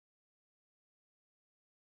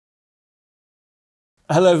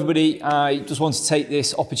Hello everybody, I just want to take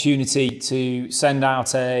this opportunity to send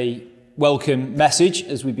out a welcome message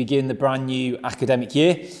as we begin the brand new academic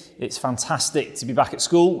year. It's fantastic to be back at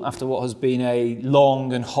school after what has been a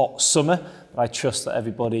long and hot summer, but I trust that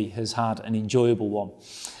everybody has had an enjoyable one.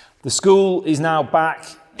 The school is now back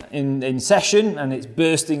in session and it's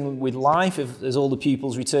bursting with life as all the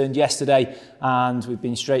pupils returned yesterday, and we've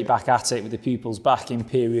been straight back at it with the pupils back in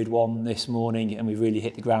period one this morning, and we've really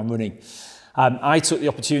hit the ground running. I took the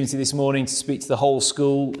opportunity this morning to speak to the whole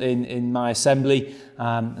school in my assembly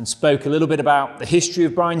and spoke a little bit about the history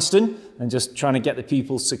of Bryanston and just trying to get the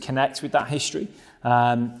pupils to connect with that history.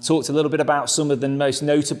 Talked a little bit about some of the most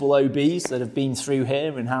notable OBs that have been through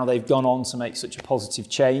here and how they've gone on to make such a positive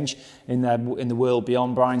change in the world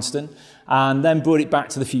beyond Bryanston, and then brought it back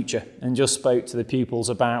to the future and just spoke to the pupils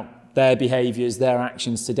about their behaviours, their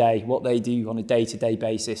actions today, what they do on a day-to-day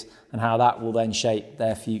basis, and how that will then shape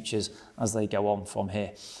their futures as they go on from here.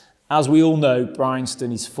 As we all know,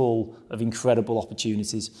 Bryanston is full of incredible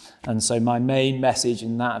opportunities, and so my main message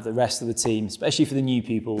and that of the rest of the team, especially for the new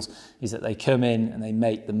pupils, is that they come in and they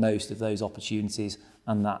make the most of those opportunities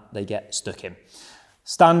and that they get stuck in.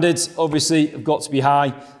 Standards obviously have got to be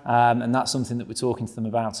high, and that's something that we're talking to them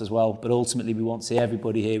about as well, but ultimately we want to see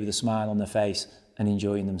everybody here with a smile on their face and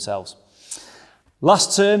enjoying themselves.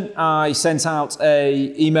 Last term, I sent out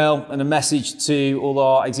an email and a message to all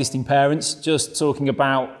our existing parents, just talking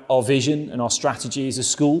about our vision and our strategy as a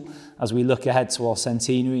school as we look ahead to our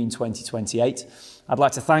centenary in 2028. I'd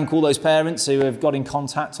like to thank all those parents who have got in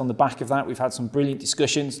contact on the back of that. We've had some brilliant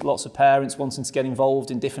discussions, lots of parents wanting to get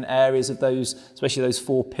involved in different areas of those, especially those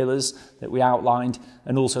 4 pillars that we outlined,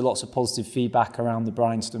 and also lots of positive feedback around the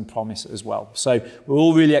Bryanston promise as well. So we're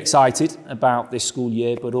all really excited about this school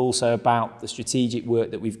year, but also about the strategic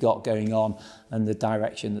work that we've got going on and the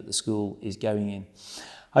direction that the school is going in.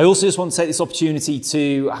 I also just want to take this opportunity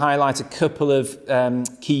to highlight a couple of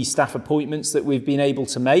key staff appointments that we've been able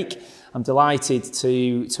to make. I'm delighted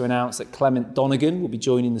to announce that Clement Donegan will be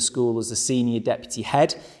joining the school as the Senior Deputy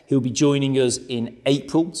Head. He'll be joining us in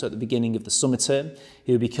April, so at the beginning of the summer term.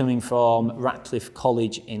 He'll be coming from Ratcliffe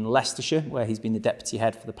College in Leicestershire, where he's been the Deputy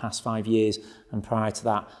Head for the past 5 years, and prior to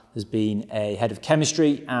that has been a Head of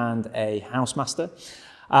Chemistry and a Housemaster.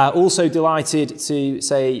 Also delighted to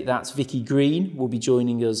say that Vicky Green will be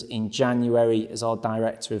joining us in January as our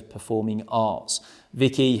Director of Performing Arts.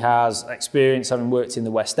 Vicky has experience having worked in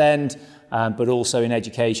the West End, but also in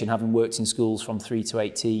education, having worked in schools from 3 to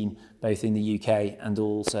 18, both in the UK and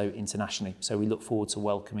also internationally. So we look forward to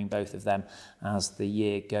welcoming both of them as the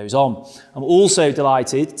year goes on. I'm also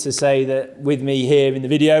delighted to say that with me here in the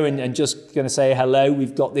video, and just going to say hello,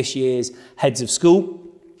 we've got this year's heads of school.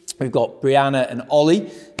 We've got Bryanna and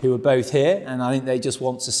Ollie, who are both here, and I think they just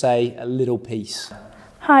want to say a little piece.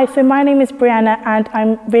 Hi, so my name is Bryanna and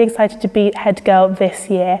I'm really excited to be head girl this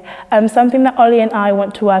year. Something that Ollie and I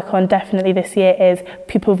want to work on definitely this year is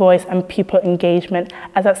pupil voice and pupil engagement,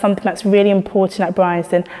 as that's something that's really important at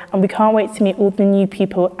Bryanston, and we can't wait to meet all the new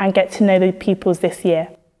people and get to know the pupils this year.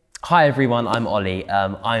 Hi everyone, I'm Ollie.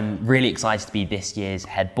 I'm really excited to be this year's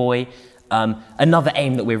head boy. Another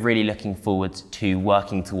aim that we're really looking forward to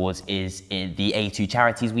working towards is the A2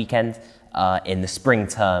 Charities Weekend in the spring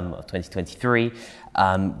term of 2023.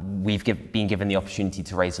 We've been given the opportunity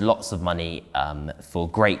to raise lots of money for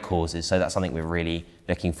great causes, so that's something we're really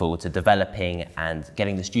looking forward to developing and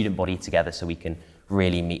getting the student body together so we can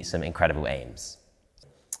really meet some incredible aims.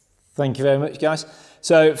 Thank you very much, guys.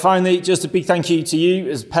 So finally, just a big thank you to you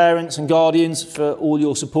as parents and guardians for all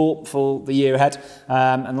your support for the year ahead.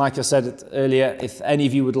 And like I said earlier, if any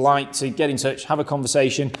of you would like to get in touch, have a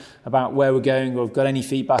conversation about where we're going, or have got any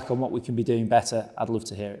feedback on what we can be doing better, I'd love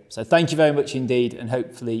to hear it. So thank you very much indeed, and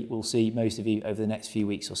hopefully we'll see most of you over the next few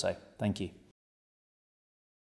weeks or so. Thank you.